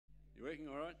working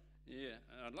all right? Yeah.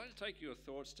 I'd like to take your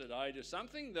thoughts today to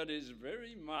something that is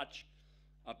very much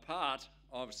a part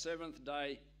of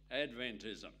Seventh-day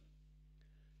Adventism.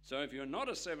 So if you're not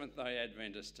a Seventh-day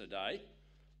Adventist today,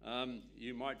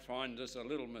 you might find this a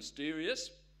little mysterious,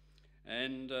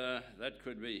 and that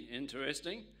could be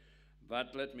interesting,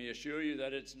 but let me assure you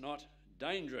that it's not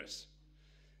dangerous.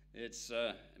 It's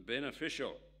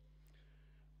beneficial.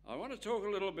 I want to talk a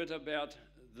little bit about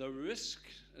the risk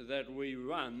that we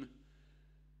run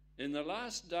in the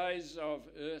last days of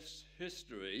Earth's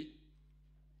history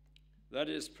that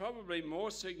is probably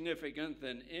more significant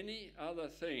than any other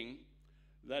thing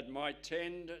that might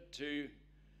tend to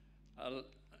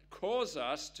cause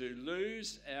us to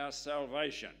lose our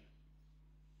salvation.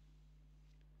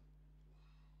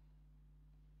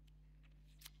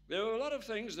 There are a lot of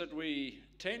things that we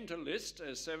tend to list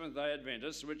as Seventh-day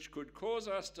Adventists which could cause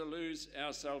us to lose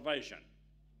our salvation.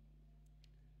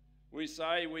 We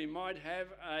say we might have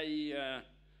a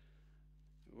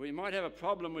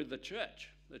problem with the church.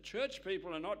 The church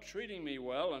people are not treating me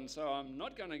well, and so I'm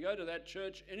not going to go to that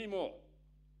church anymore.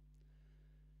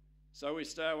 So we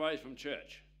stay away from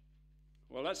church.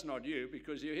 Well, that's not you,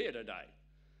 because you're here today.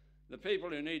 The people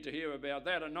who need to hear about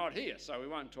that are not here, so we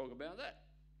won't talk about that.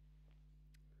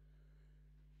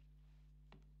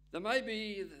 There may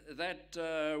be that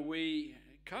we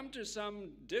come to some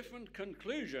different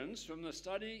conclusions from the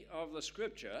study of the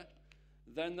Scripture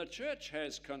than the church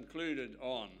has concluded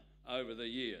on over the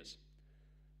years.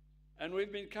 And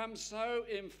we've become so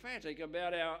emphatic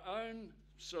about our own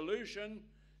solution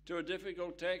to a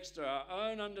difficult text, or our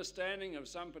own understanding of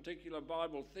some particular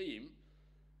Bible theme,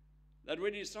 that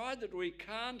we decide that we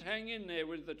can't hang in there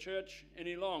with the church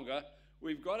any longer.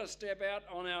 We've got to step out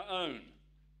on our own.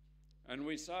 And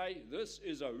we say this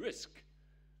is a risk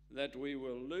that we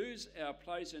will lose our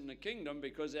place in the kingdom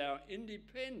because our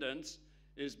independence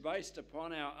is based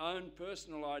upon our own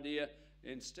personal idea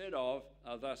instead of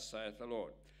thus saith the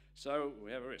Lord. So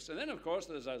we have a risk. And then, of course,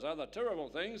 there's those other terrible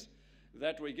things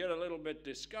that we get a little bit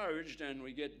discouraged and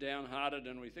we get downhearted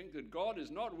and we think that God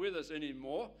is not with us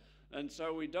anymore, and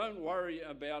so we don't worry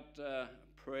about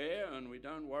prayer, and we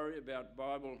don't worry about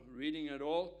Bible reading at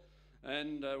all,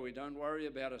 and we don't worry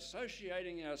about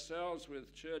associating ourselves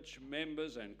with church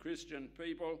members and Christian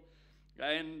people,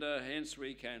 and hence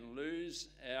we can lose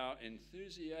our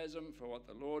enthusiasm for what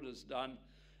the Lord has done,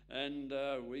 and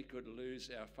we could lose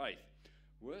our faith.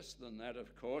 Worse than that,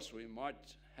 of course, we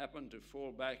might happen to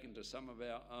fall back into some of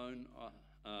our own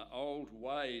old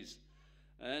ways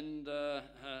and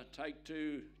take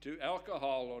to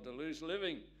alcohol or to loose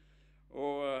living,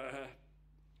 or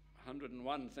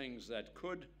 101 things that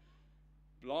could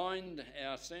blind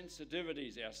our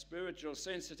sensitivities, our spiritual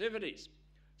sensitivities,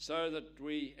 so that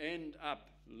we end up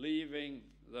leaving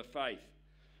the faith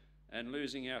and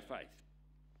losing our faith.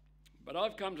 But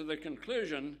I've come to the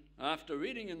conclusion, after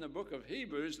reading in the book of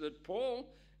Hebrews, that Paul,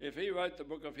 if he wrote the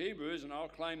book of Hebrews, and I'll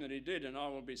claim that he did, and I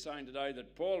will be saying today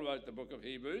that Paul wrote the book of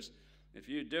Hebrews. If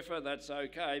you differ, that's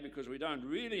okay, because we don't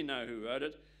really know who wrote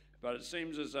it, but it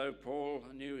seems as though Paul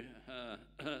knew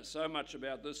so much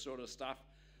about this sort of stuff.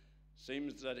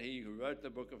 Seems that he wrote the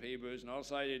book of Hebrews, and I'll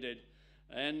say he did.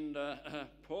 And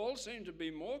Paul seemed to be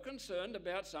more concerned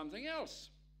about something else.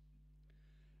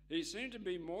 He seemed to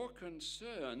be more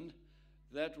concerned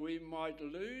that we might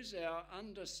lose our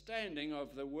understanding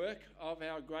of the work of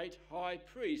our great high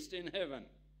priest in heaven.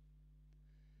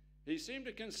 He seemed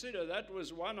to consider that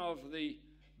was one of the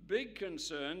big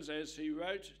concerns as he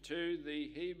wrote to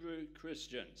the Hebrew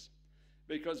Christians,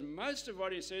 because most of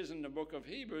what he says in the book of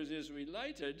Hebrews is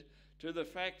related to the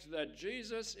fact that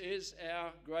Jesus is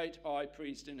our great high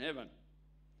priest in heaven.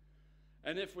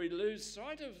 And if we lose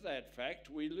sight of that fact,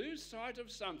 we lose sight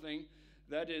of something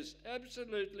that is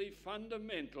absolutely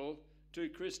fundamental to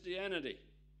Christianity.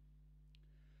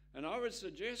 And I would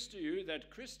suggest to you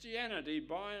that Christianity,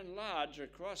 by and large,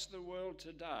 across the world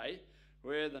today,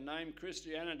 where the name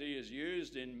Christianity is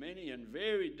used in many and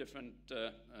very different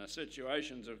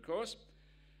situations, of course,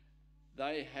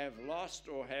 they have lost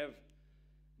or have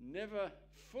never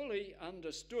fully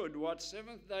understood what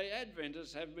Seventh-day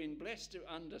Adventists have been blessed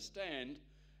to understand,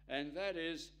 and that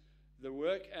is the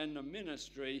work and the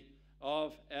ministry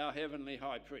of our heavenly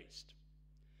high priest.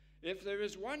 If there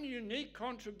is one unique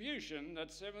contribution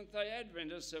that Seventh-day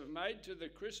Adventists have made to the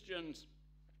Christian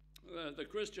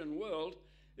world,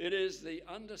 it is the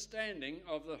understanding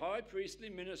of the high priestly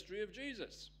ministry of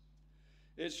Jesus.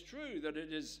 It's true that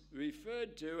it is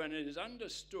referred to and it is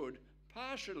understood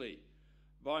partially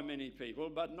by many people,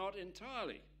 but not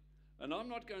entirely. And I'm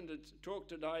not going to talk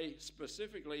today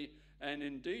specifically and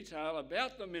in detail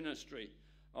about the ministry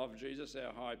of Jesus,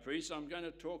 our high priest, I'm going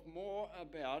to talk more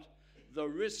about the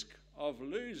risk of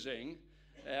losing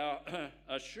our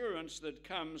assurance that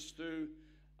comes through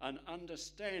an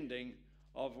understanding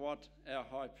of what our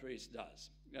high priest does.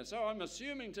 And so I'm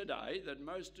assuming today that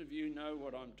most of you know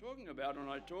what I'm talking about when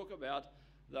I talk about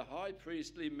the high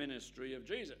priestly ministry of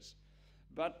Jesus.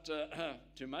 But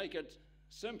to make it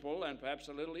simple and perhaps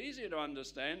a little easier to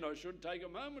understand, I should take a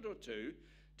moment or two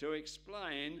to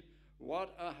explain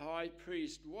what a high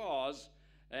priest was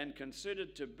and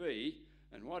considered to be,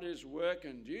 and what his work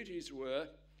and duties were,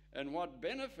 and what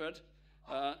benefit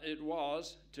it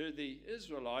was to the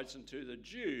Israelites and to the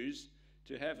Jews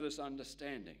to have this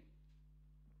understanding.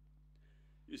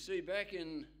 You see, back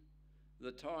in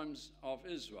the times of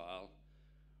Israel,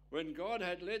 when God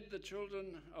had led the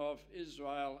children of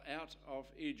Israel out of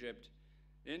Egypt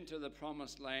into the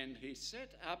promised land, he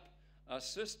set up a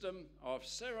system of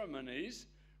ceremonies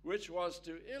which was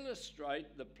to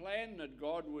illustrate the plan that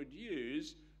God would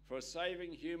use for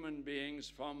saving human beings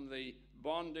from the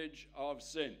bondage of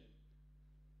sin.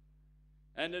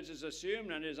 And it is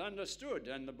assumed and is understood,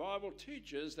 and the Bible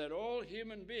teaches, that all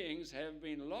human beings have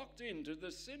been locked into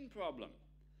the sin problem,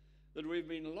 that we've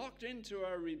been locked into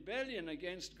a rebellion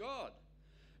against God,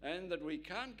 and that we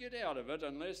can't get out of it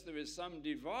unless there is some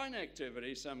divine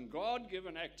activity, some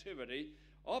God-given activity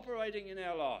operating in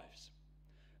our lives.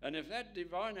 And if that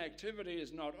divine activity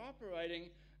is not operating,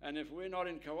 and if we're not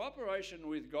in cooperation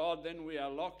with God, then we are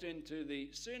locked into the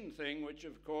sin thing, which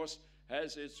of course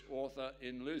has its author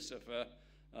in Lucifer,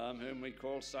 whom we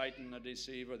call Satan, the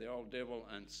deceiver, the old devil,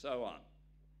 and so on.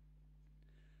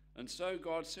 And so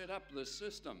God set up this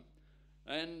system,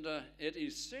 and it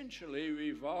essentially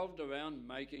revolved around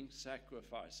making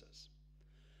sacrifices.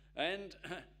 And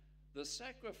the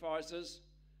sacrifices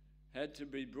had to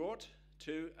be brought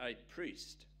to a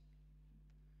priest.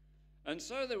 And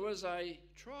so there was a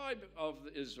tribe of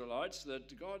the Israelites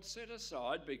that God set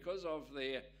aside because of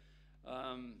their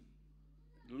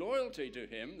loyalty to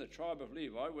him. The tribe of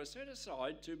Levi was set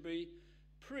aside to be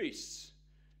priests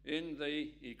in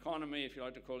the economy, if you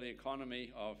like to call the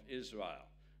economy of Israel,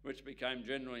 which became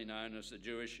generally known as the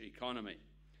Jewish economy.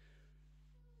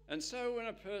 And so when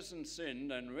a person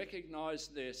sinned and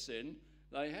recognized their sin,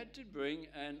 they had to bring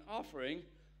an offering.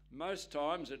 Most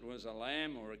times it was a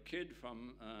lamb or a kid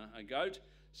from a goat.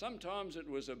 Sometimes it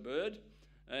was a bird,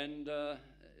 and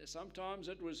sometimes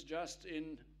it was just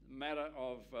in matter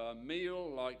of meal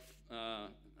like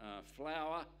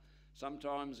flour,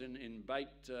 sometimes in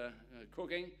baked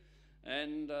cooking,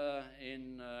 and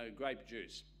in grape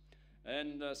juice,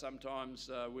 and sometimes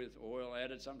with oil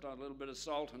added, sometimes a little bit of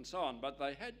salt and so on. But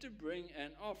they had to bring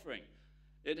an offering.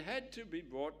 It had to be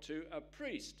brought to a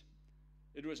priest.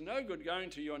 It was no good going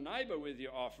to your neighbor with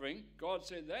your offering. God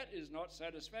said that is not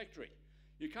satisfactory.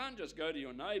 You can't just go to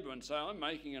your neighbor and say, I'm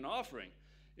making an offering.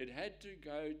 It had to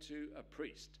go to a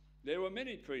priest. There were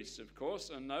many priests, of course,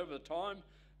 and over time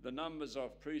the numbers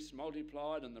of priests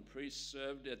multiplied, and the priests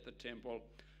served at the temple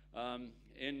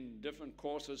in different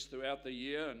courses throughout the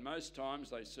year, and most times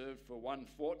they served for one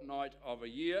fortnight of a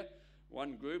year,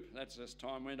 one group. That's as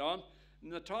time went on. In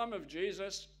the time of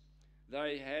Jesus,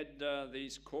 they had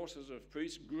these courses of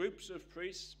priests, groups of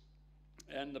priests,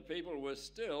 and the people were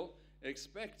still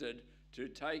expected to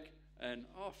take an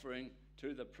offering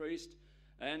to the priest.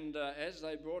 And as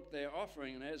they brought their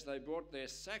offering, and as they brought their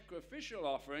sacrificial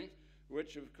offering,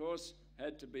 which of course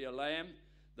had to be a lamb,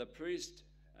 the priest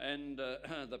and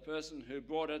the person who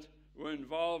brought it were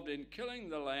involved in killing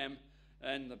the lamb,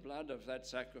 and the blood of that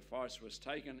sacrifice was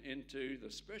taken into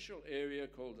the special area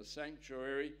called the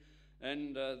sanctuary.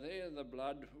 And there the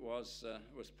blood was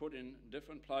put in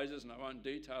different places, and I won't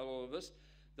detail all of this.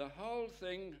 The whole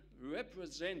thing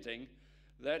representing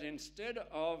that instead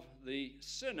of the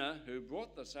sinner who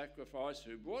brought the sacrifice,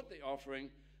 who brought the offering,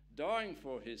 dying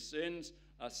for his sins,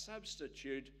 a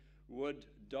substitute would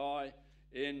die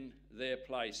in their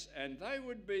place. And they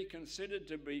would be considered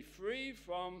to be free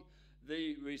from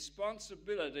the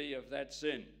responsibility of that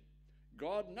sin.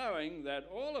 God, knowing that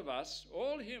all of us,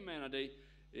 all humanity,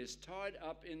 is tied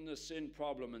up in the sin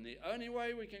problem, and the only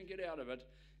way we can get out of it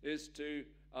is to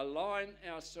align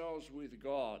ourselves with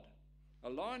God,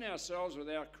 align ourselves with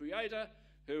our Creator,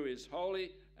 who is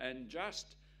holy and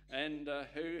just and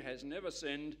who has never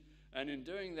sinned, and in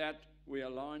doing that we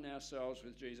align ourselves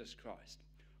with Jesus Christ.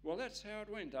 Well, that's how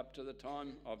it went up to the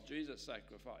time of Jesus'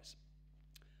 sacrifice.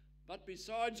 But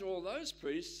besides all those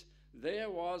priests, there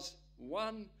was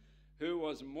one who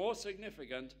was more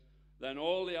significant than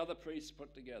all the other priests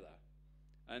put together,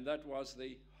 and that was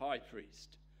the high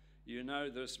priest. You know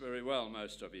this very well,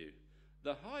 most of you.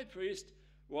 The high priest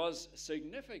was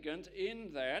significant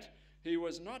in that he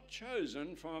was not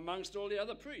chosen from amongst all the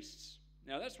other priests.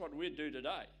 Now that's what we do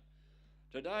today.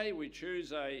 Today we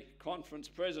choose a conference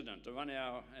president to run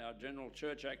our general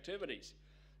church activities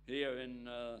here in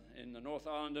the North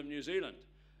Island of New Zealand.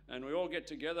 And we all get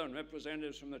together, and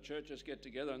representatives from the churches get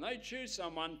together, and they choose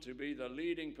someone to be the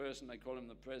leading person. They call him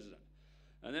the president.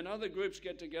 And then other groups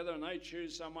get together and they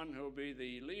choose someone who will be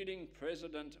the leading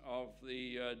president of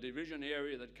the division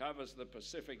area that covers the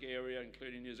Pacific area,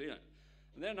 including New Zealand.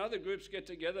 And then other groups get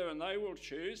together and they will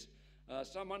choose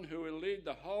someone who will lead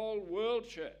the whole world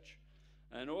church.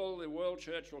 And all the world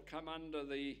church will come under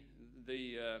the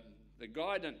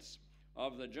guidance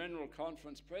of the General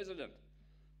Conference President.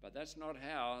 But that's not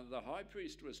how the high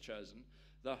priest was chosen.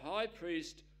 The high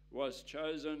priest was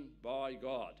chosen by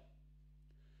God.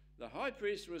 The high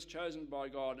priest was chosen by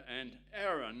God, and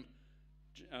Aaron,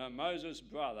 Moses'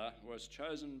 brother, was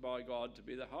chosen by God to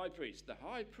be the high priest. The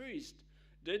high priest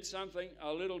did something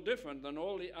a little different than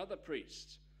all the other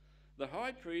priests. The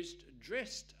high priest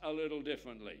dressed a little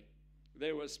differently.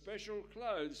 There were special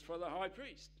clothes for the high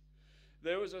priest.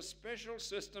 There was a special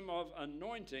system of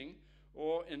anointing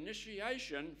or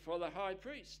initiation for the high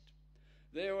priest.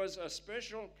 There was a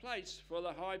special place for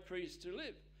the high priest to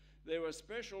live. There were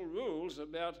special rules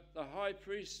about the high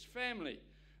priest's family.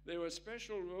 There were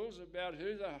special rules about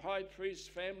who the high priest's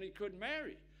family could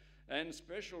marry, and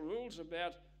special rules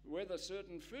about whether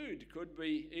certain food could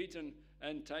be eaten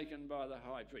and taken by the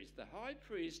high priest. The high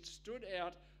priest stood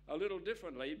out a little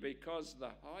differently because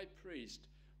the high priest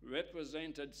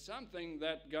represented something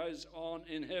that goes on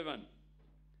in heaven.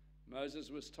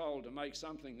 Moses was told to make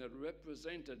something that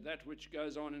represented that which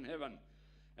goes on in heaven.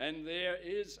 And there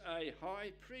is a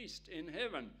high priest in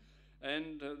heaven.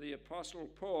 And the Apostle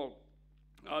Paul,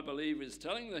 I believe, is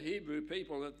telling the Hebrew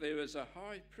people that there is a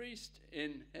high priest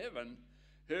in heaven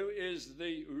who is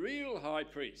the real high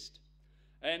priest.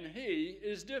 And he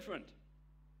is different.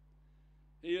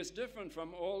 He is different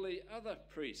from all the other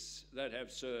priests that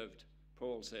have served,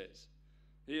 Paul says.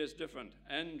 He is different.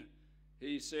 And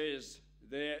he says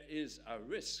there is a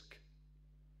risk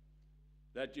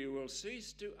that you will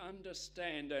cease to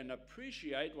understand and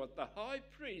appreciate what the high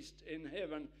priest in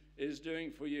heaven is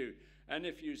doing for you. And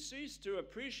if you cease to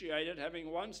appreciate it, having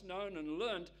once known and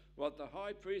learnt what the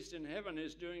high priest in heaven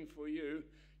is doing for you,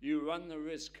 you run the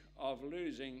risk of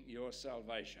losing your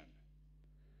salvation.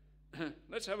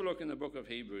 Let's have a look in the book of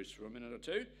Hebrews for a minute or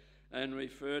two and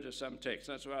refer to some text.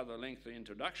 That's a rather lengthy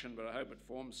introduction, but I hope it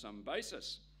forms some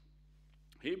basis.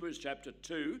 Hebrews chapter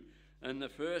 2 and the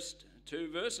first 2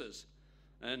 verses.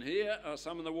 And here are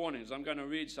some of the warnings. I'm going to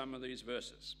read some of these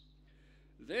verses.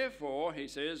 Therefore, he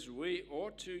says, we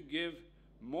ought to give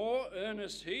more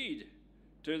earnest heed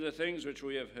to the things which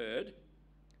we have heard,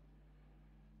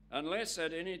 unless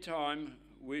at any time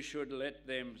we should let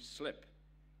them slip.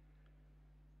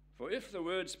 For if the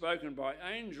word spoken by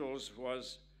angels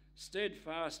was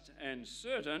steadfast and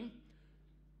certain,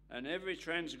 and every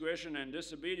transgression and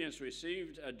disobedience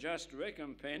received a just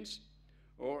recompense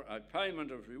or a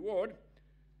payment of reward,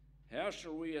 how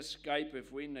shall we escape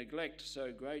if we neglect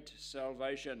so great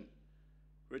salvation,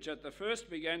 which at the first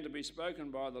began to be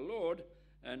spoken by the Lord,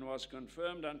 and was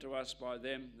confirmed unto us by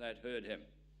them that heard him?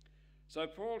 So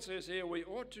Paul says here, we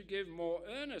ought to give more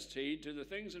earnest heed to the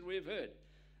things that we've heard.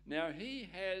 Now he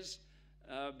has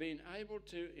been able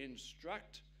to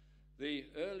instruct the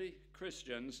early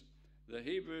Christians, the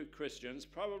Hebrew Christians,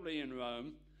 probably in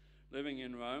Rome, living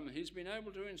in Rome. He's been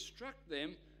able to instruct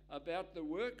them about the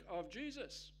work of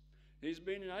Jesus. He's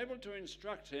been able to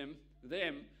instruct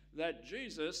them that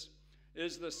Jesus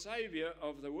is the Saviour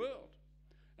of the world,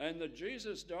 and that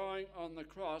Jesus dying on the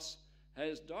cross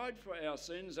has died for our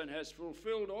sins and has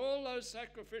fulfilled all those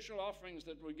sacrificial offerings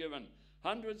that were given,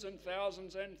 hundreds and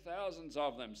thousands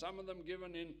of them, some of them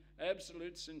given in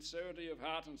absolute sincerity of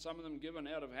heart and some of them given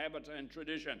out of habit and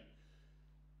tradition.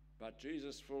 But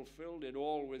Jesus fulfilled it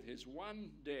all with his one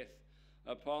death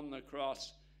upon the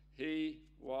cross. He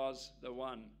was the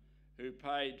one who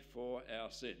paid for our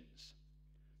sins.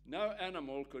 No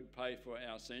animal could pay for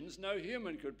our sins. No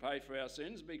human could pay for our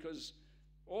sins, because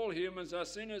all humans are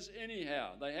sinners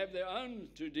anyhow. They have their own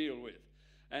to deal with.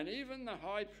 And even the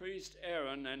high priest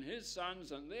Aaron and his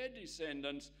sons and their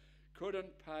descendants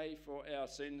couldn't pay for our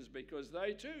sins, because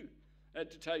they too had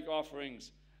to take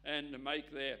offerings and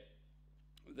make their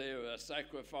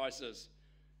sacrifices,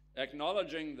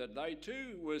 acknowledging that they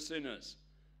too were sinners,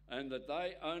 and that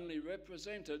they only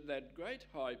represented that great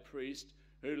high priest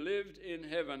who lived in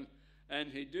heaven,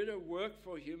 and he did a work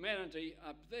for humanity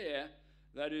up there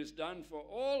that is done for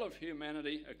all of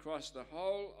humanity across the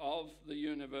whole of the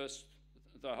universe,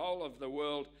 the whole of the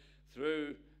world,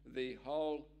 through the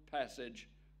whole passage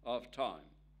of time.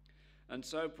 And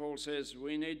so Paul says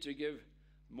we need to give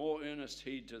more earnest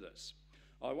heed to this.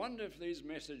 I wonder if these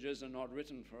messages are not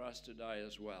written for us today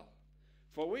as well.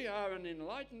 For we are an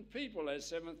enlightened people as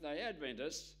Seventh-day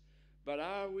Adventists, but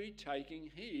are we taking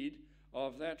heed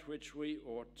of that which we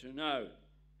ought to know,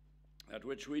 that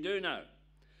which we do know?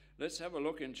 Let's have a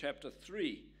look in chapter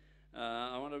 3.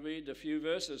 I want to read a few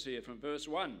verses here from verse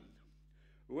 1.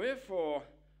 Wherefore,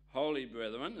 holy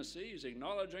brethren, he's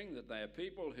acknowledging that they are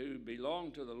people who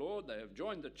belong to the Lord, they have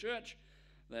joined the church,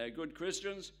 they are good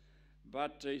Christians,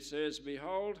 but he says,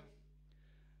 behold,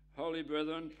 holy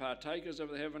brethren, partakers of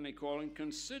the heavenly calling,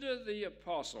 consider the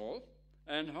apostle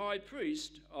and high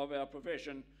priest of our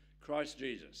profession, Christ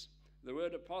Jesus. The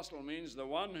word apostle means the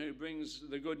one who brings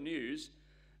the good news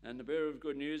and the bearer of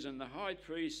good news, and the high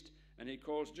priest, and he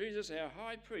calls Jesus our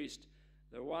high priest,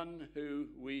 the one who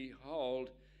we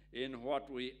hold in what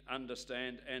we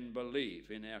understand and believe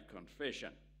in our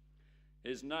confession.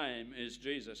 His name is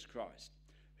Jesus Christ.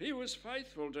 He was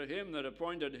faithful to him that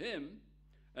appointed him,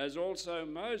 as also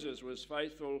Moses was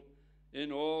faithful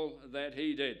in all that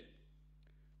he did.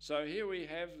 So here we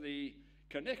have the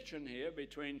connection here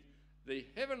between the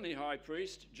heavenly high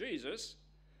priest, Jesus,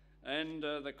 and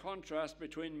the contrast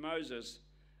between Moses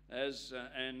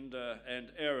and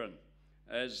Aaron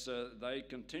as they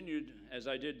continued, as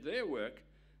they did their work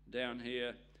down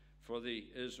here for the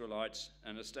Israelites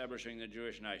and establishing the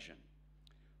Jewish nation.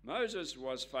 Moses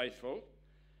was faithful,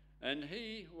 and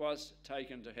he was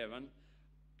taken to heaven.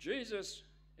 Jesus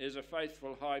is a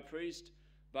faithful high priest,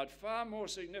 but far more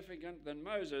significant than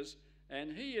Moses,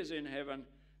 and he is in heaven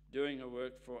doing a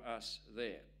work for us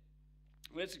there.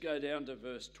 Let's go down to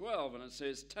verse 12, and it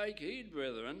says, Take heed,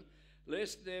 brethren,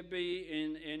 lest there be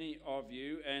in any of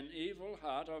you an evil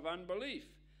heart of unbelief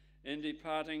in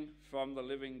departing from the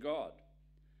living God.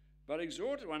 But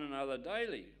exhort one another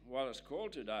daily, while it's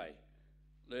called today,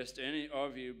 lest any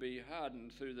of you be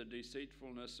hardened through the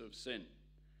deceitfulness of sin.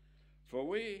 For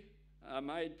we are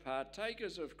made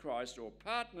partakers of Christ, or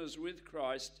partners with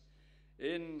Christ,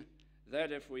 in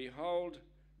that if we hold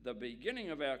the beginning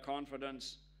of our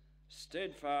confidence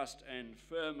steadfast and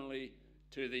firmly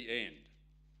to the end.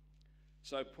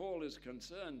 So Paul is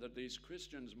concerned that these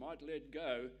Christians might let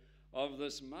go of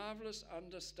this marvelous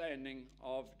understanding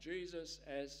of Jesus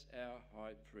as our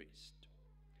high priest.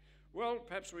 Well,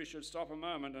 perhaps we should stop a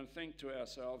moment and think to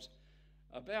ourselves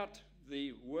about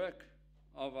the work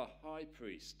of a high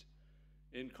priest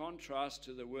in contrast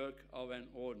to the work of an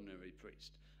ordinary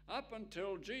priest. Up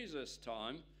until Jesus'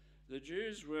 time, the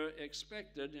Jews were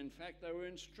expected, in fact, they were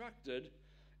instructed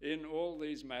in all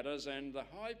these matters, and the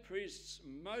high priest's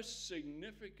most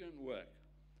significant work,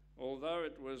 although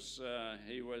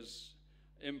he was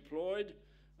employed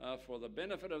for the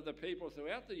benefit of the people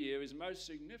throughout the year, his most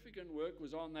significant work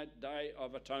was on that Day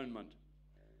of Atonement.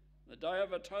 The Day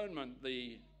of Atonement,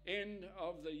 the end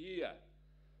of the year,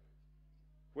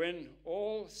 when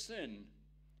all sin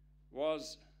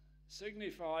was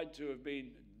signified to have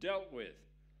been dealt with,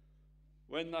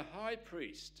 when the high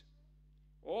priest,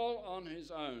 all on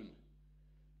his own,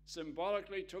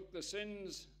 symbolically took the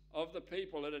sins of the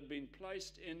people that had been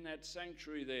placed in that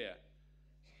sanctuary there,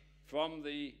 from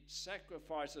the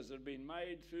sacrifices that had been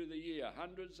made through the year,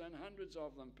 hundreds and hundreds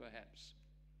of them perhaps.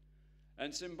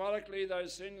 And symbolically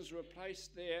those sins were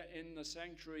placed there in the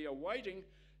sanctuary, awaiting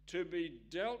to be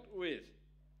dealt with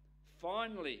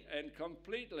finally and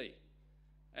completely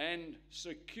and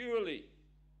securely,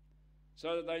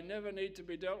 so that they never need to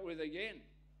be dealt with again.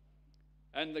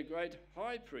 And the great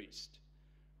high priest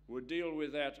would deal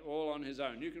with that all on his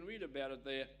own. You can read about it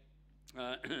there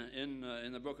in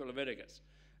the book of Leviticus.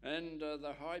 And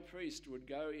the high priest would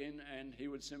go in and he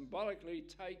would symbolically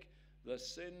take the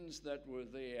sins that were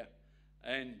there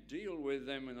and deal with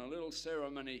them in a little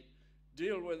ceremony,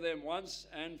 deal with them once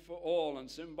and for all. And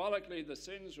symbolically the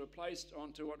sins were placed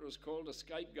onto what was called a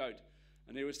scapegoat.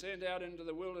 And he was sent out into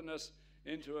the wilderness,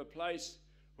 into a place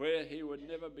where he would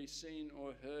never be seen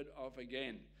or heard of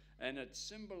again. And it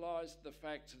symbolized the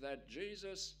fact that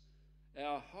Jesus,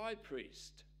 our high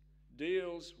priest,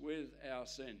 deals with our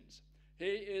sins. He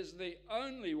is the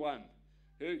only one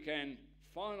who can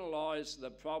finalize the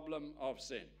problem of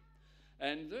sin.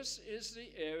 And this is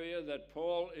the area that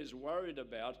Paul is worried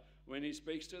about when he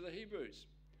speaks to the Hebrews.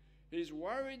 He's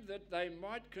worried that they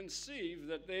might conceive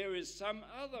that there is some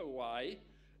other way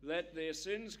that their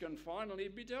sins can finally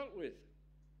be dealt with.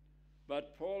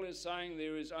 But Paul is saying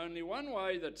there is only one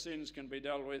way that sins can be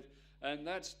dealt with, and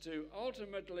that's to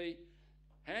ultimately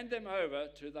hand them over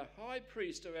to the high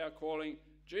priest of our calling,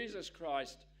 Jesus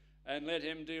Christ, and let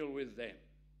him deal with them.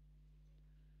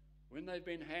 When they've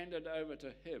been handed over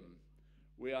to him,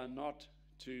 we are not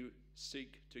to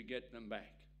seek to get them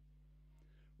back.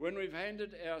 When we've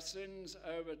handed our sins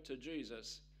over to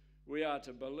Jesus, we are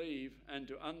to believe and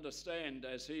to understand,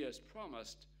 as he has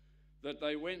promised, that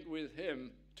they went with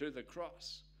him to the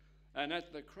cross. And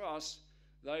at the cross,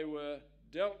 they were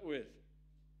dealt with.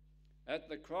 At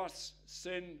the cross,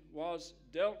 sin was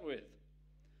dealt with.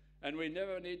 And we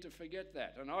never need to forget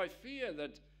that. And I fear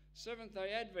that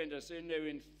Seventh-day Adventists, in their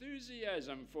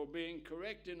enthusiasm for being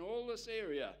correct in all this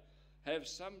area, have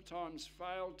sometimes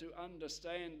failed to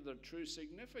understand the true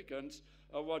significance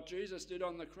of what Jesus did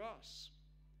on the cross.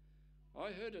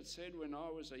 I heard it said when I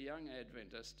was a young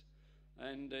Adventist,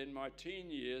 and in my teen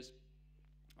years,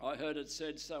 I heard it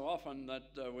said so often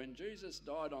that when Jesus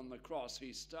died on the cross,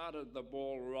 he started the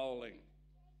ball rolling.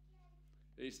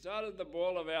 He started the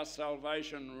ball of our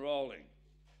salvation rolling.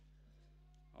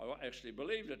 I actually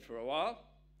believed it for a while.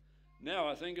 Now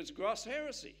I think it's gross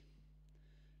heresy.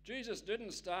 Jesus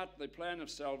didn't start the plan of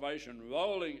salvation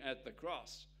rolling at the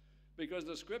cross, because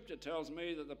the scripture tells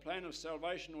me that the plan of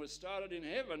salvation was started in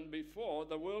heaven before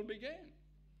the world began.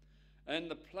 And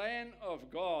the plan of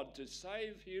God to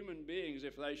save human beings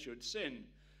if they should sin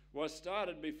was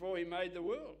started before he made the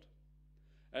world.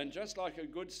 And just like a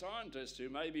good scientist who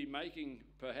may be making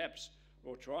perhaps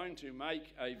or trying to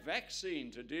make a vaccine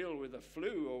to deal with a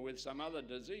flu or with some other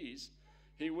disease,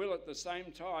 he will at the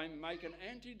same time make an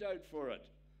antidote for it.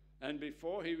 And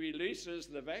before he releases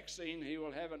the vaccine, he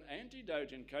will have an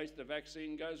antidote in case the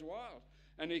vaccine goes wild.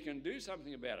 And he can do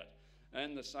something about it.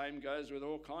 And the same goes with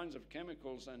all kinds of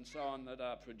chemicals and so on that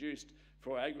are produced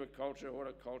for agriculture,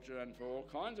 horticulture, and for all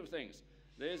kinds of things.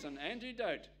 There's an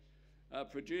antidote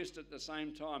produced at the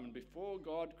same time. And before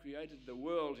God created the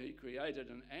world, he created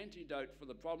an antidote for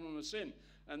the problem of sin.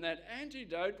 And that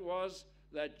antidote was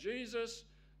that Jesus,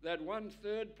 that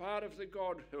 1/3 part of the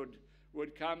Godhood,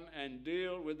 would come and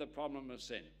deal with the problem of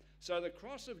sin. So the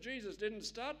cross of Jesus didn't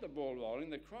start the ball rolling.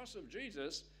 The cross of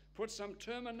Jesus put some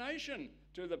termination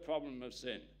to the problem of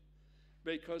sin,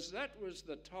 because that was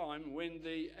the time when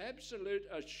the absolute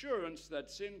assurance that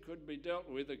sin could be dealt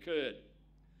with occurred.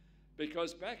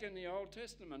 Because back in the Old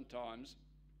Testament times,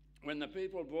 when the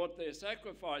people brought their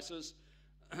sacrifices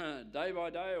day by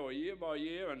day or year by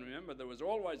year, and remember there was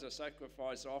always a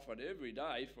sacrifice offered every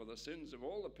day for the sins of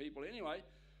all the people anyway,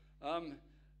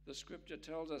 the scripture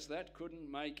tells us that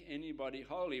couldn't make anybody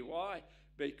holy. Why?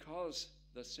 Because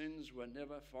the sins were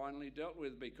never finally dealt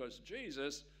with, because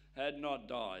Jesus had not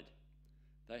died.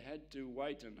 They had to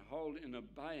wait and hold in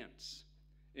abeyance,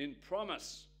 in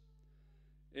promise,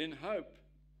 in hope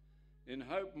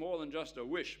more than just a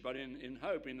wish, but in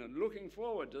hope, in looking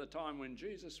forward to the time when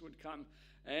Jesus would come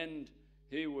and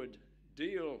he would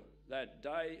deal that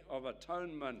day of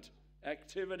atonement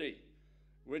activity,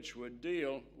 which would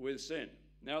deal with sin.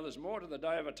 Now, there's more to the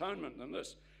Day of Atonement than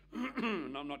this,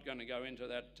 and I'm not going to go into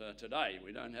that today.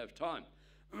 We don't have time.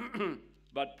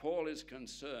 But Paul is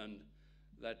concerned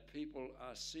that people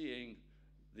are seeing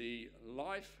the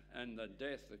life and the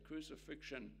death, the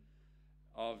crucifixion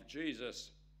of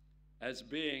Jesus, as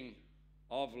being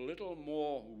of little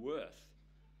more worth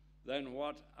than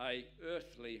what an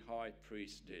earthly high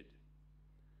priest did.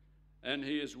 And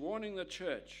he is warning the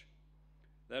church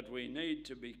that we need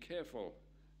to be careful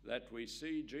that we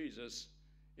see Jesus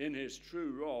in his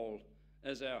true role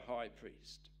as our high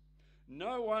priest.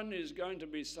 No one is going to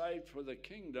be saved for the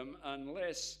kingdom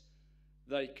unless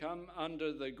they come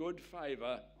under the good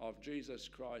favor of Jesus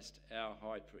Christ, our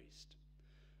high priest.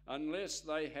 Unless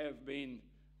they have been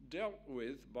dealt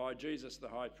with by Jesus the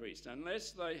high priest.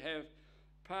 Unless they have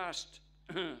passed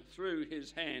through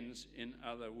his hands, in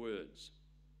other words.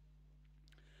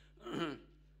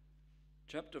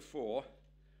 Chapter 4,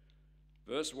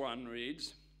 verse 1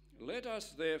 reads, "Let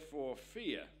us therefore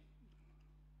fear,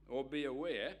 or be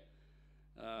aware,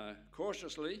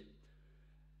 cautiously,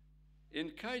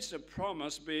 in case of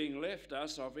promise being left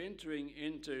us of entering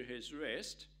into his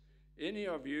rest, any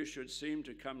of you should seem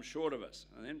to come short of us."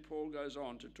 And then Paul goes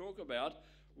on to talk about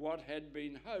what had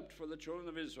been hoped for the children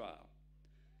of Israel.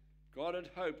 God had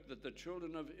hoped that the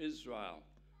children of Israel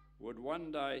would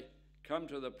one day come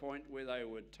to the point where they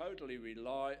would totally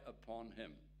rely upon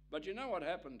him. But you know what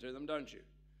happened to them, don't you?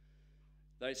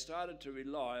 They started to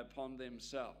rely upon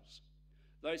themselves.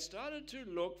 They started to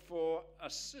look for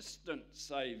assistant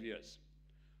saviors.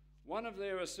 One of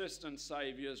their assistant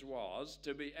saviors was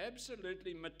to be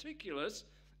absolutely meticulous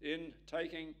in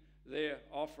taking their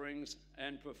offerings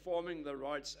and performing the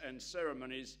rites and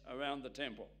ceremonies around the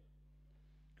temple.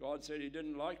 God said he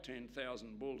didn't like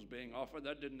 10,000 bulls being offered.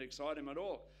 That didn't excite him at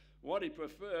all. What he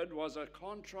preferred was a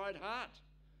contrite heart.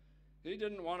 He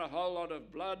didn't want a whole lot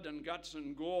of blood and guts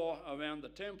and gore around the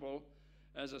temple.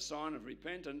 as a sign of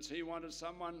repentance. He wanted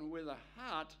someone with a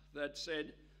heart that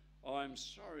said, I'm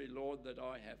sorry, Lord, that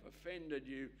I have offended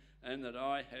you and that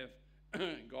I have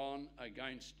gone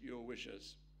against your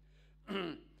wishes.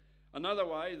 Another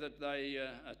way that they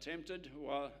attempted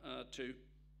to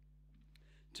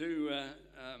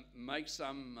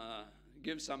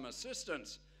give some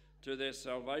assistance to their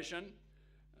salvation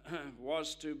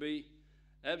was to be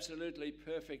absolutely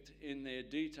perfect in their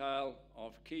detail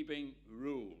of keeping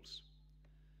rules.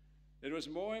 It was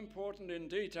more important in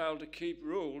detail to keep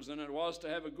rules than it was to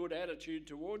have a good attitude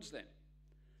towards them.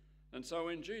 And so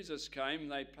when Jesus came,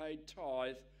 they paid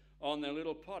tithe on their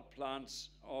little pot plants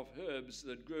of herbs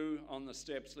that grew on the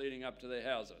steps leading up to their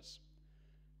houses.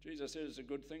 Jesus said it's a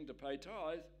good thing to pay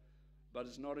tithe, but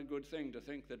it's not a good thing to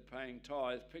think that paying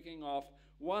tithe, picking off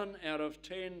 1 out of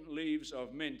 10 leaves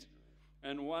of mint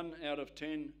and 1 out of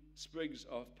 10 sprigs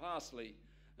of parsley,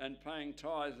 and paying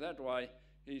tithe that way,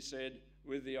 he said,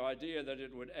 with the idea that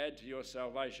it would add to your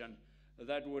salvation,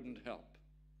 that wouldn't help.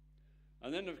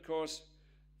 And then, of course,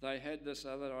 they had this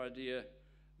other idea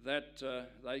that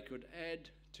they could add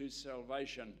to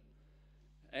salvation,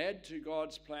 add to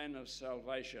God's plan of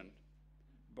salvation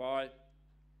by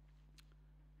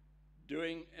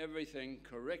doing everything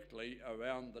correctly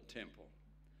around the temple.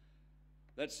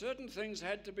 That certain things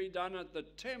had to be done at the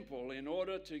temple in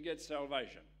order to get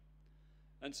salvation.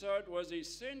 And so it was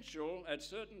essential at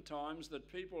certain times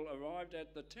that people arrived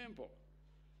at the temple.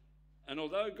 And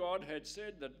although God had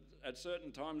said that at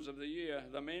certain times of the year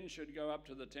the men should go up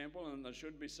to the temple and there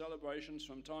should be celebrations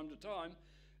from time to time,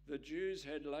 the Jews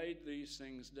had laid these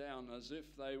things down as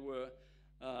if they were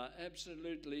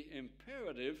absolutely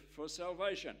imperative for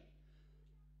salvation.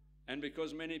 And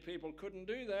because many people couldn't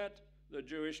do that, the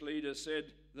Jewish leaders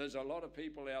said, there's a lot of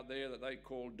people out there that they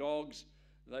call dogs.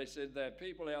 They said there are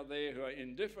people out there who are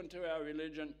indifferent to our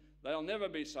religion. They'll never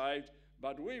be saved,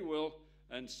 but we will.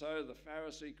 And so the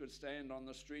Pharisee could stand on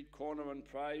the street corner and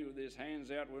pray with his hands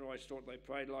out. We always thought they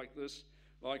prayed like this,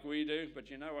 like we do. But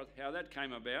you know how that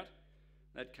came about?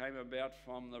 That came about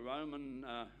from the Roman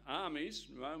armies,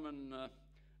 Roman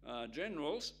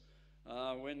generals.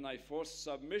 When they forced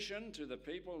submission to the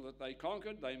people that they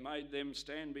conquered, they made them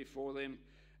stand before them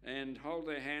and hold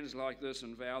their hands like this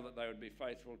and vow that they would be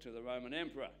faithful to the Roman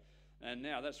emperor. And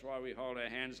now that's why we hold our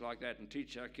hands like that and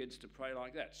teach our kids to pray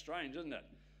like that. Strange, isn't it?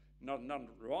 Not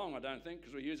wrong, I don't think,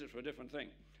 because we use it for a different thing.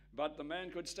 But the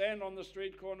man could stand on the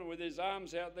street corner with his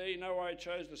arms out there. You know why he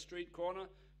chose the street corner?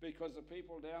 Because the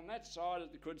people down that side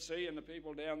could see and the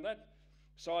people down that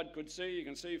side could see. You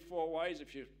can see 4 ways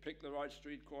if you pick the right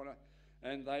street corner.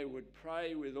 And they would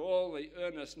pray with all the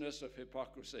earnestness of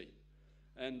hypocrisy.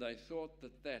 And they thought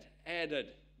that that added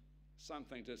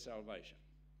something to salvation.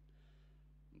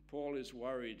 And Paul is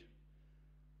worried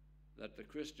that the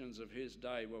Christians of his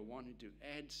day were wanting to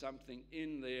add something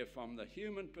in there from the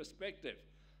human perspective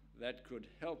that could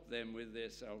help them with their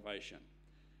salvation.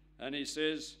 And he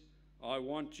says, I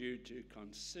want you to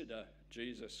consider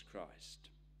Jesus Christ.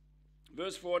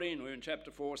 Verse 14, we're in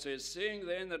chapter 4, says, seeing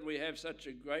then that we have such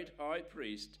a great high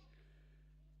priest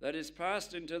that is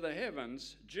passed into the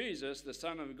heavens, Jesus, the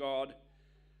Son of God,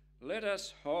 let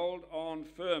us hold on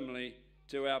firmly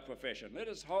to our profession. Let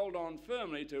us hold on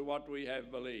firmly to what we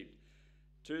have believed,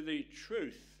 to the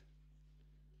truth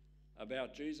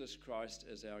about Jesus Christ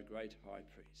as our great high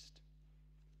priest.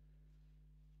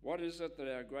 What is it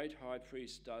that our great high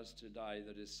priest does today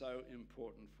that is so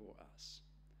important for us?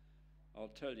 I'll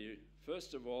tell you,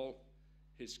 first of all,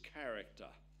 his character.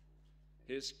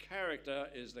 His character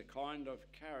is the kind of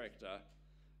character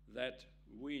that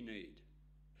we need.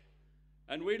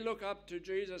 And we look up to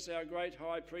Jesus, our great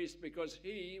high priest, because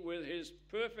he, with his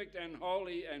perfect and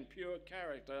holy and pure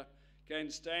character, can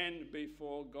stand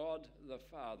before God the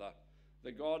Father,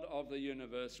 the God of the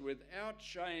universe, without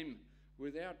shame,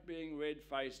 without being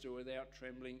red-faced or without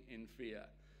trembling in fear.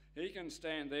 He can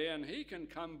stand there and he can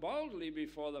come boldly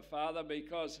before the Father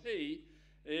because he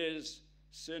is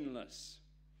sinless.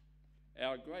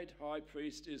 Our great high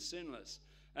priest is sinless.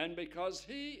 And because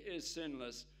he is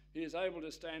sinless, he is able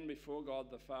to stand before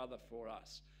God the Father for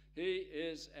us. He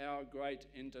is our great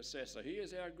intercessor. He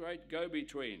is our great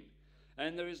go-between.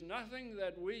 And there is nothing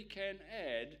that we can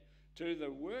add to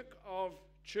the work of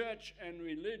church and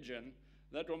religion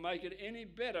that will make it any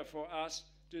better for us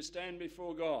to stand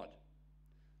before God.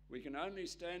 We can only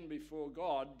stand before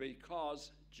God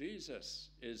because Jesus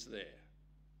is there.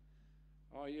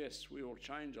 Oh yes, we will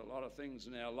change a lot of things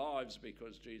in our lives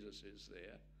because Jesus is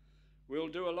there. We'll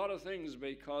do a lot of things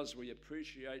because we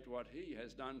appreciate what he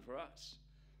has done for us.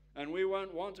 And we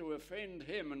won't want to offend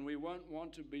him, and we won't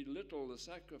want to belittle the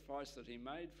sacrifice that he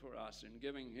made for us in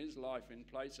giving his life in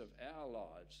place of our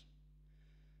lives.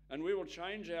 And we will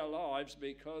change our lives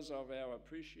because of our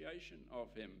appreciation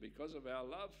of him, because of our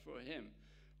love for him.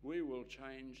 We will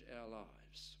change our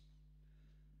lives.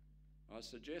 I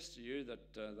suggest to you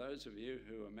that those of you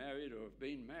who are married or have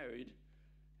been married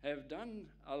have done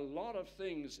a lot of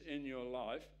things in your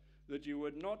life that you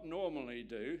would not normally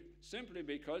do simply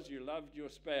because you loved your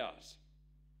spouse.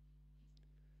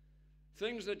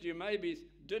 Things that you maybe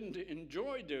didn't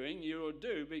enjoy doing, you will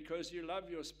do because you love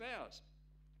your spouse.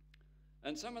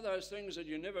 And some of those things that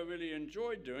you never really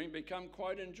enjoyed doing become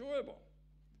quite enjoyable.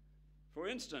 For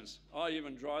instance, I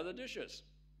even dry the dishes.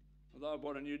 Although I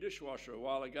bought a new dishwasher a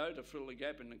while ago to fill the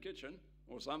gap in the kitchen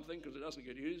or something because it doesn't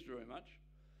get used very much.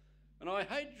 And I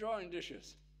hate drying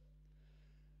dishes.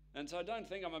 And so don't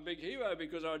think I'm a big hero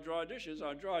because I dry dishes.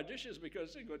 I dry dishes because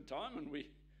it's a good time, and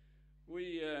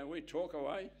we talk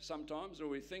away sometimes, or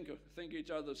we think each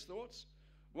other's thoughts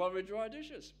while we dry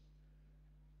dishes.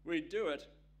 We do it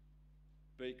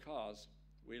because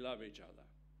we love each other.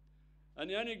 And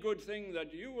the only good thing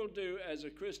that you will do as a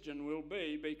Christian will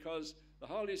be because the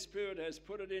Holy Spirit has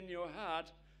put it in your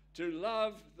heart to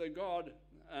love the God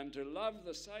and to love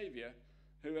the Saviour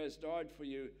who has died for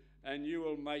you, and you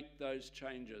will make those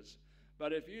changes.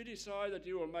 But if you decide that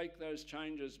you will make those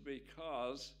changes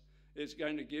because it's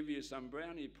going to give you some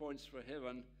brownie points for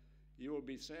heaven, you will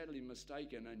be sadly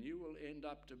mistaken, and you will end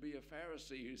up to be a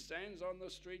Pharisee who stands on the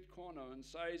street corner and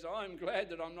says, I'm glad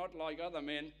that I'm not like other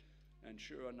men, and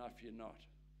sure enough, you're not.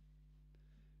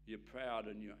 You're proud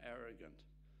and you're arrogant,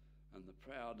 and the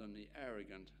proud and the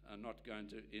arrogant are not going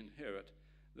to inherit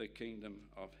the kingdom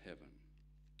of heaven.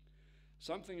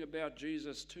 Something about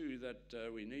Jesus too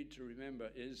that we need to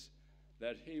remember is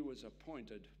that he was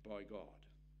appointed by God.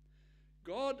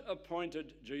 God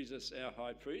appointed Jesus our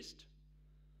high priest.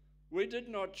 We did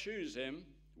not choose him,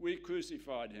 we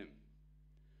crucified him.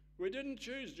 We didn't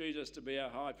choose Jesus to be our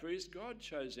high priest. God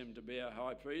chose him to be our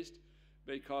high priest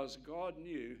because God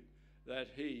knew that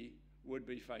he would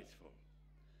be faithful.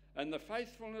 And the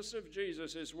faithfulness of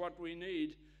Jesus is what we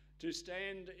need to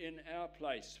stand in our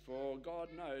place, for God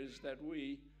knows that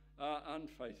we are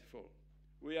unfaithful.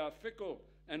 We are fickle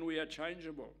and we are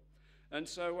changeable. And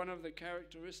so one of the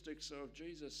characteristics of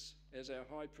Jesus as our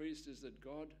high priest is that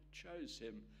God chose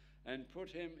him and put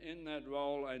him in that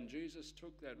role, and Jesus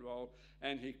took that role,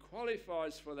 and he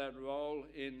qualifies for that role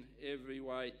in every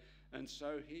way. And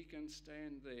so he can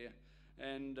stand there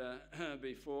and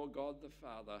before God the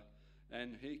Father,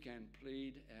 and he can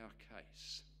plead our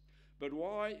case. But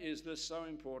why is this so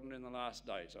important in the last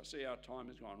days? I see our time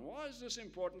is gone. Why is this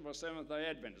important for Seventh-day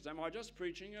Adventists? Am I just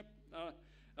preaching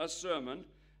a sermon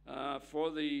for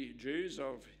the Jews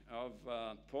of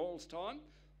Paul's time,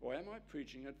 or am I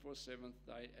preaching it for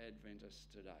Seventh-day Adventists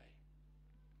today?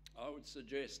 I would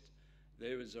suggest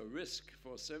there is a risk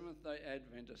for Seventh-day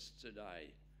Adventists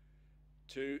today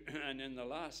and in the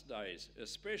last days,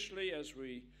 especially as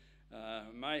we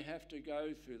may have to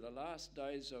go through the last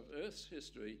days of Earth's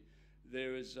history,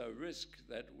 there is a risk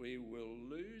that we will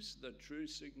lose the true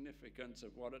significance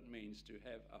of what it means to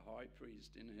have a high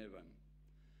priest in heaven.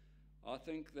 I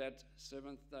think that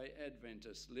Seventh-day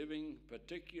Adventists living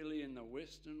particularly in the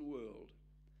Western world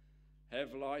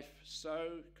have life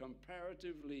so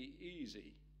comparatively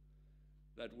easy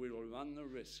that we will run the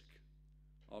risk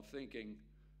of thinking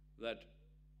that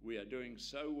we are doing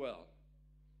so well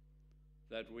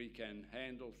that we can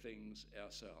handle things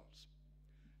ourselves.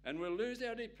 And we'll lose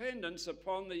our dependence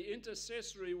upon the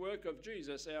intercessory work of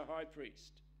Jesus, our high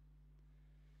priest.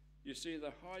 You see,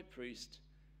 the high priest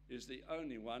is the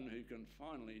only one who can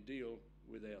finally deal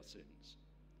with our sins.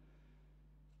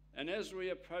 And as we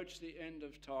approach the end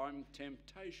of time,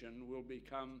 temptation will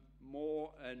become more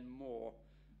and more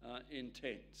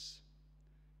intense.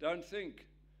 Don't think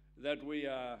that we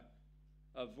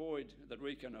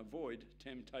can avoid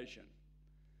temptation.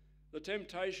 The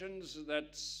temptations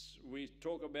that we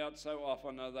talk about so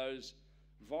often are those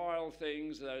vile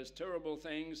things, those terrible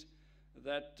things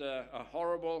that are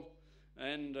horrible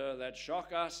and that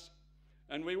shock us.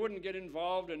 And we wouldn't get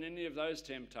involved in any of those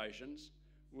temptations.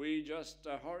 We just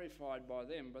are horrified by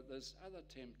them. But there's other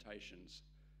temptations,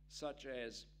 such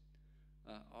as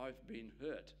I've been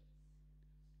hurt,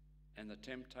 and the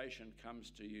temptation comes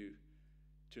to you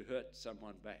to hurt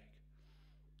someone back.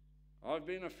 I've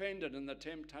been offended, and the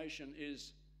temptation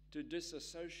is to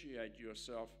disassociate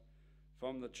yourself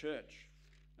from the church.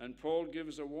 And Paul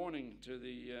gives a warning to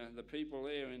the people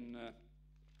there in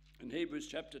Hebrews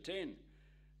chapter 10.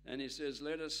 And he says,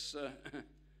 let us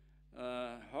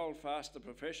hold fast the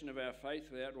profession of our faith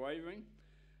without wavering.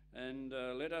 And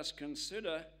let us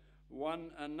consider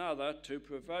one another to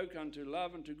provoke unto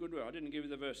love and to good work. I didn't give you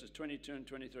the verses, 22 and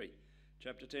 23.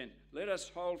 Chapter 10. Let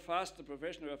us hold fast the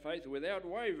profession of our faith without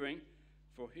wavering,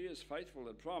 for he is faithful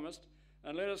that promised.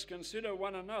 And let us consider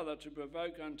one another to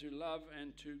provoke unto love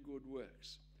and to good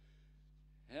works.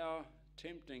 How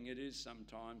tempting it is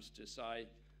sometimes to say,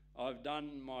 I've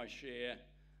done my share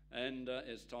and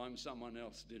it's time someone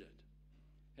else did it.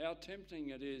 How tempting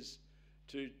it is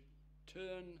to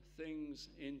turn things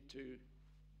into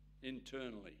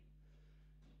internally.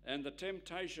 And the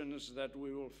temptations that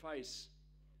we will face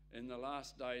in the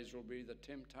last days will be the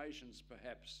temptations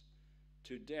perhaps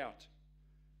to doubt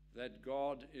that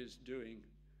God is doing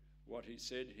what he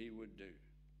said he would do.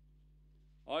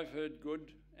 I've heard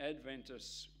good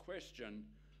Adventists question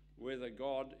whether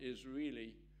God is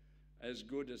really as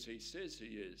good as he says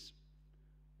he is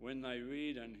when they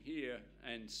read and hear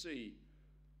and see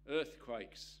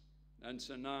earthquakes and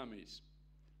tsunamis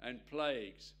and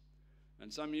plagues.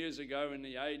 And some years ago when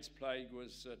the AIDS plague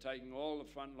was taking all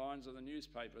the front lines of the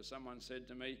newspaper, someone said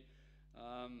to me,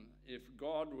 if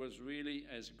God was really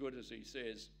as good as he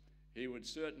says, he would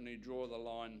certainly draw the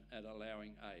line at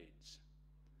allowing AIDS.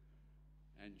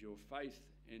 And your faith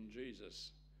in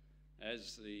Jesus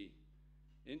as the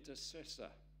intercessor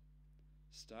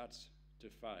starts to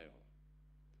fail.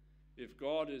 If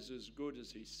God is as good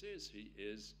as he says he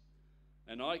is,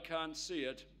 and I can't see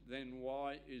it, then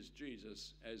why is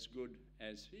Jesus as good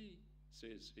as he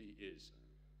says he is?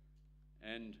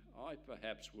 And I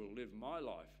perhaps will live my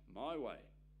life my way,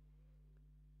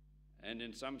 and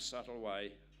in some subtle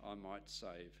way I might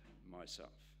save myself.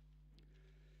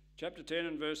 Chapter 10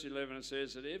 and verse 11, it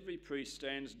says that every priest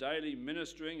stands daily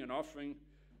ministering and offering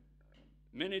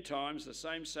many times the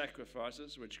same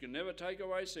sacrifices, which can never take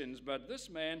away sins. But this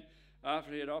man,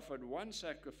 after he had offered one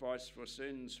sacrifice for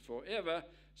sins forever,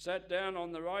 sat down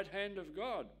on the right hand of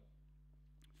God,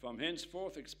 from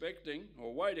henceforth expecting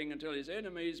or waiting until his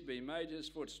enemies be made his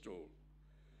footstool.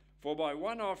 For by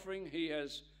one offering he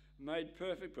has made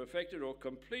perfect, perfected, or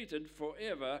completed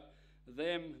forever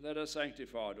them that are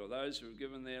sanctified, or those who have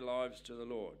given their lives to the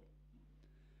Lord.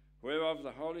 Whereof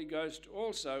the Holy Ghost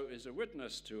also is a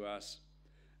witness to us.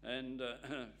 And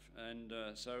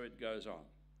so it goes on.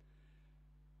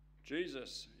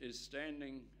 Jesus is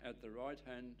standing at the right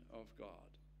hand of God.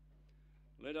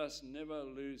 Let us never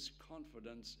lose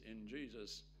confidence in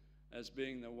Jesus as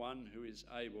being the one who is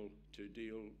able to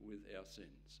deal with our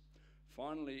sins.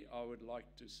 Finally, I would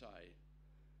like to say,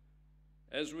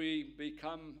 as we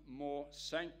become more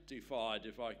sanctified,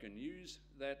 if I can use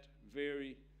that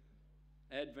very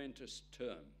Adventist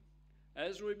term,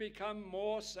 as we become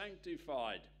more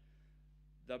sanctified,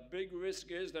 the big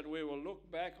risk is that we will look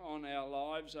back on our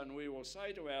lives and we will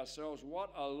say to ourselves,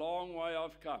 what a long way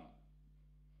I've come.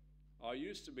 I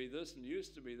used to be this and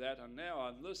used to be that, and now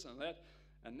I'm this and that,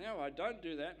 and now I don't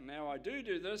do that, and now I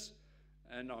do this,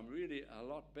 and I'm really a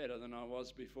lot better than I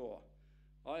was before.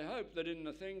 I hope that in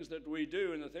the things that we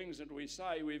do and the things that we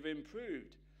say, we've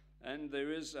improved, and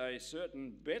there is a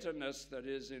certain betterness that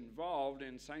is involved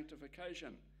in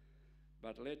sanctification.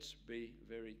 But let's be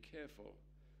very careful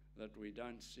that we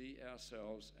don't see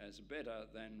ourselves as better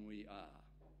than we are,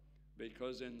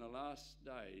 because in the last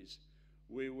days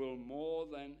we will more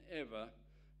than ever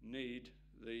need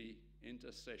the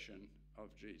intercession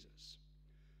of Jesus.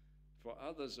 For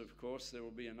others, of course, there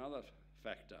will be another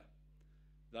factor.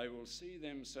 They will see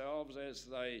themselves as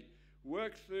they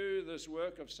work through this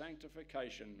work of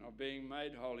sanctification, of being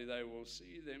made holy, they will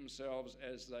see themselves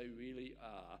as they really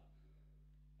are,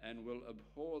 and will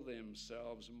abhor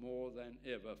themselves more than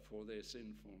ever for their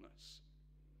sinfulness.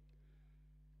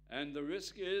 And the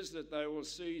risk is that they will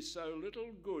see so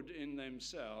little good in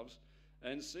themselves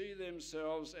and see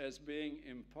themselves as being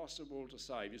impossible to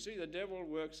save. You see, the devil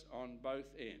works on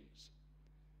both ends.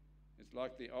 It's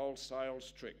like the old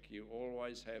sales trick. You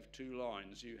always have two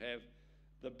lines. You have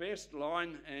the best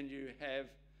line and you have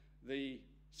the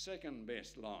second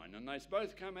best line, and they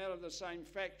both come out of the same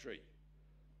factory.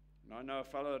 And I know a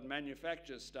fellow that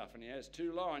manufactures stuff, and he has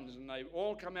two lines, and they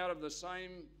all come out of the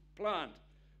same plant.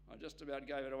 I just about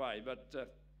gave it away, but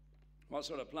what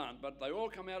sort of plant? But they all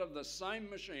come out of the same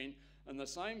machine and the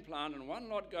same plant, and one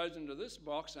lot goes into this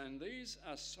box, and these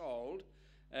are sold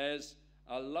as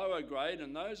a lower grade,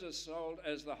 and those are sold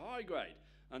as the high grade.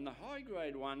 And the high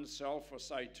grade ones sell for,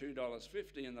 say,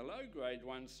 $2.50, and the low grade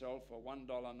ones sell for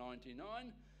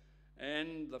 $1.99.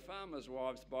 And the farmers'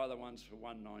 wives buy the ones for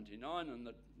 $1.99, and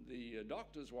the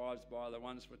doctors' wives buy the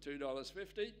ones for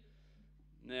 $2.50.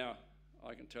 Now,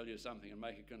 I can tell you something and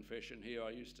make a confession here. I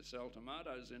used to sell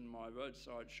tomatoes in my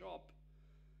roadside shop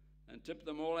and tip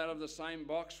them all out of the same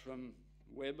box from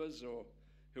Weber's or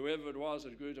whoever it was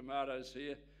that grew tomatoes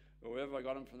here, or whoever I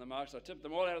got them from the markets. I tipped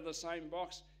them all out of the same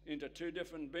box into two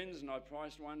different bins, and I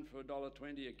priced one for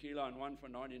 $1.20 a kilo and one for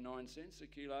 99 cents a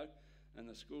kilo. And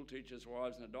the school teachers'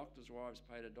 wives and the doctors' wives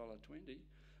paid $1.20,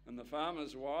 and the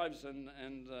farmers' wives and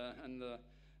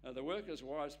the workers'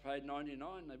 wives paid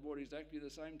 99. They bought exactly the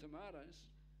same tomatoes.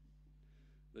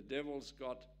 The devil's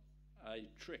got a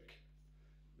trick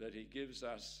that he gives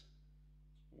us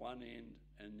one end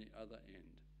and the other end.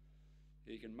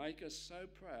 He can make us so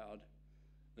proud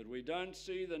that we don't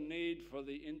see the need for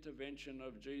the intervention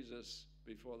of Jesus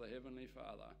before the Heavenly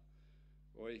Father,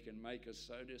 or he can make us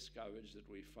so discouraged that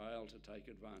we fail to take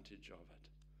advantage of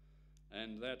it.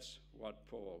 And that's what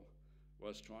Paul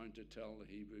was trying to tell the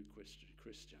Hebrew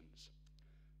Christians.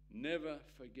 Never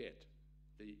forget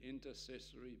the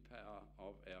intercessory power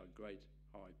of our great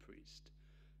high priest.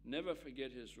 Never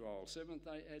forget his role.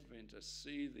 Seventh-day Adventists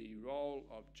see the role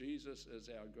of Jesus as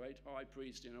our great high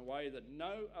priest in a way that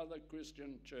no other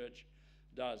Christian church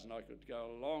does. And I could go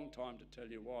a long time to tell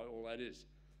you why all that is.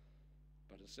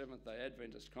 But a Seventh-day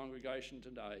Adventist congregation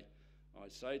today, I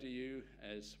say to you,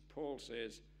 as Paul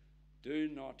says, do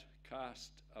not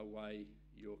cast away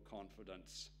your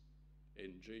confidence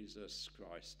in Jesus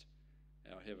Christ,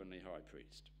 our heavenly high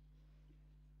priest.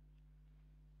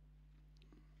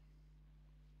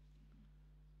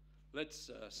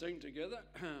 Let's sing together.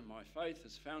 My faith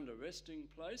has found a resting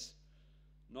place,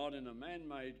 not in a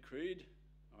man-made creed.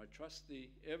 I trust the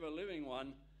ever-living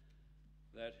one,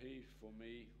 that he for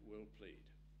me will plead.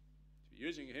 If you're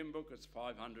using a hymn book, it's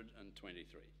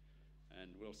 523.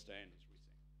 And we'll stand as we sing.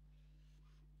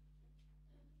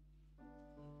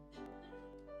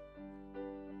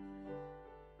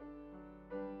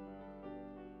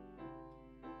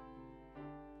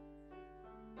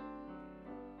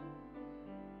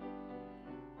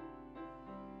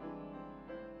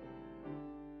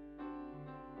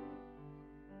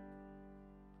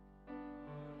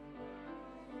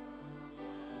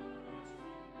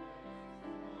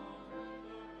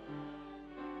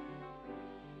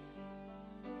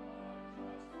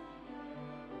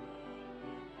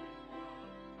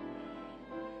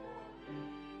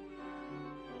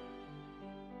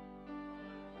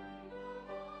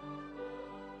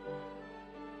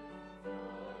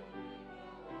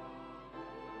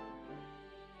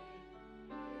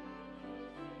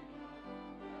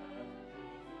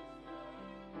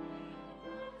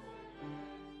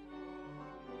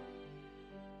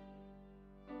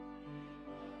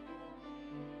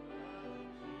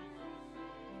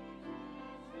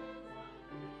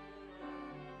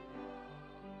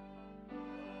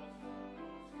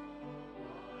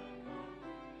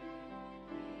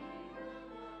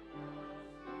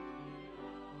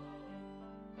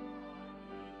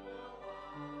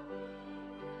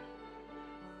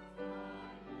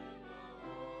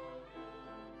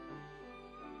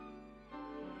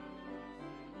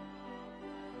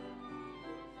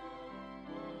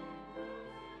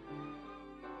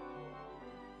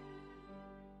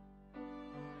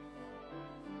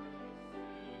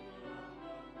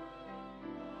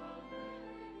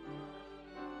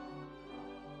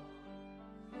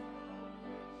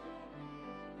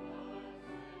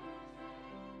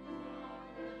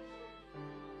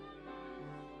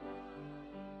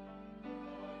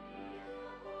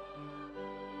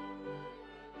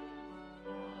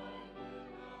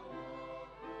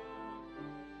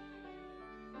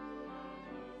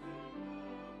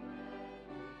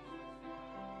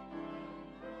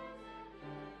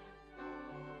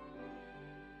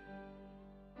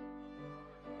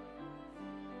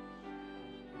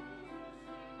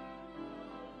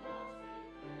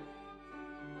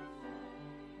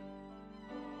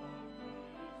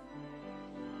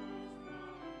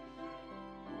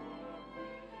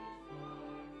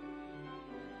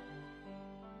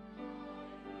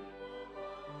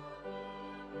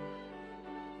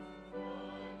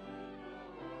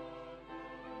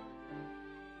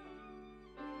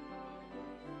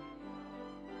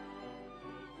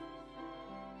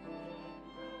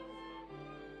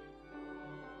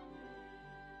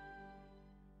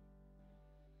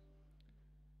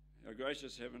 Our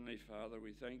gracious Heavenly Father,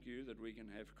 we thank you that we can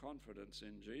have confidence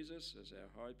in Jesus as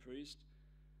our high priest.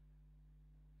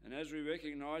 And as we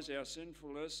recognize our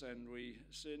sinfulness and we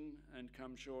sin and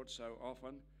come short so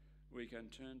often, we can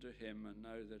turn to him and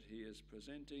know that he is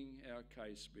presenting our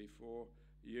case before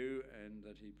you and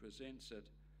that he presents it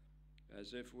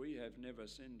as if we have never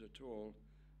sinned at all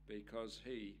because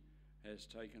he has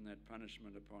taken that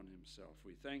punishment upon himself.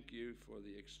 We thank you for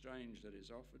the exchange that is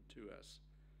offered to us.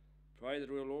 Pray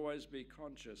that we'll always be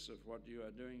conscious of what you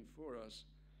are doing for us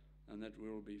and that we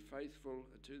will be faithful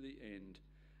to the end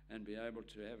and be able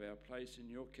to have our place in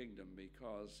your kingdom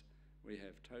because we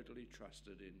have totally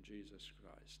trusted in Jesus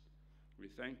Christ. We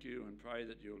thank you and pray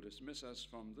that you'll dismiss us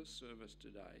from this service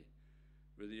today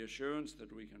with the assurance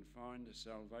that we can find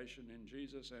salvation in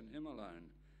Jesus and him alone.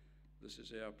 This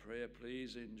is our prayer,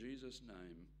 please, in Jesus'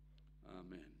 name.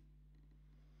 Amen.